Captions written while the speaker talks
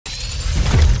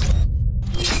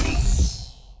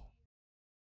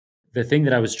the thing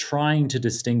that I was trying to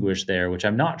distinguish there, which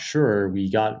I'm not sure we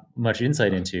got much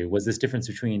insight into, was this difference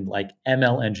between like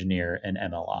ML engineer and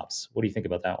ML ops. What do you think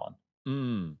about that one?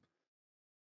 Mm.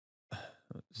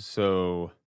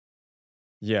 So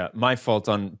yeah, my fault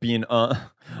on being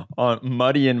on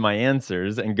muddy in my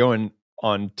answers and going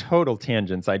on total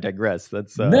tangents. I digress.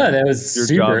 That's No, that was your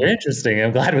super job. interesting.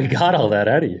 I'm glad we got all that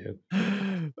out of you.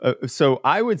 So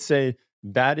I would say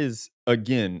that is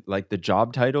again like the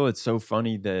job title. It's so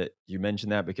funny that you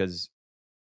mentioned that because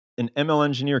an ML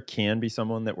engineer can be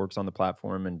someone that works on the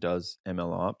platform and does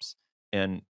ML ops,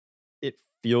 and it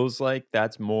feels like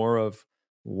that's more of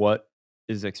what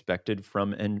is expected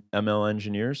from ML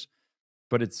engineers,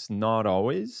 but it's not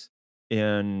always.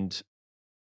 And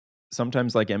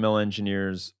sometimes, like ML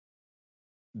engineers,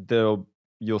 they'll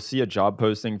you'll see a job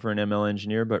posting for an ML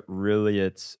engineer, but really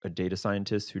it's a data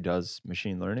scientist who does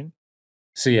machine learning.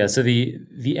 So yeah, so the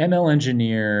ML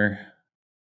engineer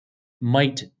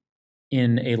might,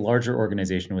 in a larger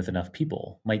organization with enough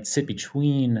people, might sit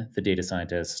between the data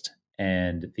scientist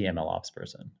and the ML ops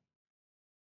person.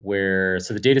 Where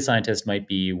so the data scientist might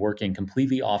be working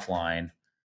completely offline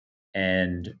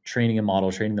and training a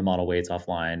model, training the model weights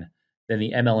offline. Then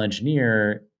the ML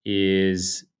engineer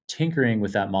is tinkering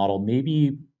with that model,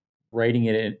 maybe writing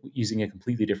it using a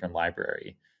completely different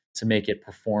library to make it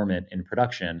performant in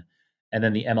production. And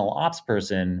then the ML ops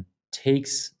person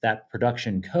takes that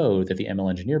production code that the ML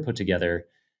engineer put together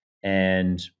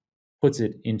and puts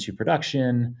it into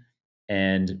production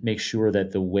and makes sure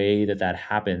that the way that that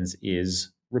happens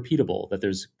is repeatable, that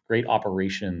there's great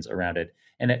operations around it.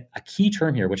 And a key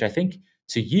term here, which I think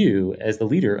to you as the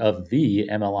leader of the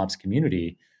MLOps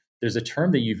community, there's a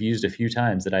term that you've used a few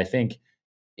times that I think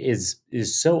is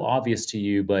so obvious to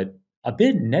you, but a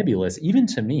bit nebulous, even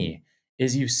to me,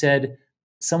 is you said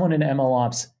someone in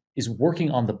MLOps is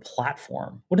working on the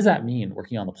platform. What does that mean,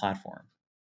 working on the platform?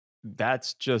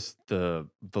 That's just the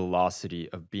velocity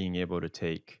of being able to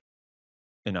take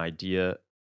an idea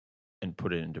and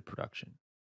put it into production.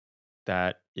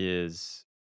 That is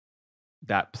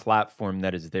that platform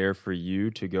that is there for you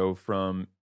to go from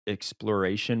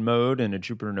exploration mode in a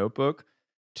Jupyter notebook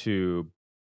to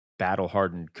battle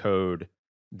hardened code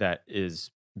that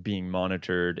is being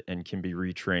monitored and can be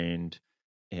retrained.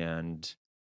 And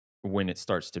when it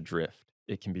starts to drift,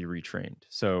 it can be retrained.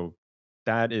 So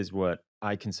that is what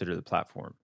I consider the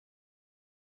platform.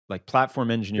 Like platform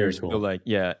Very engineers feel cool. like,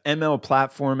 yeah, ML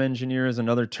platform engineer is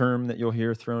another term that you'll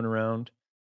hear thrown around.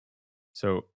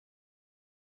 So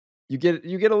you get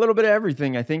a little bit of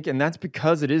everything, I think, and that's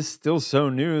because it is still so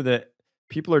new that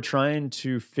people are trying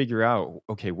to figure out,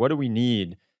 okay, what do we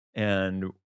need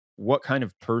and what kind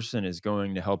of person is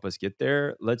going to help us get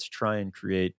there? Let's try and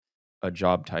create a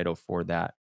job title for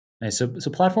that. Nice. So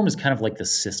platform is kind of like the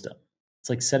system. It's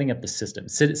like setting up the system,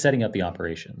 setting up the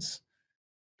operations.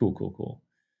 Cool, cool, cool.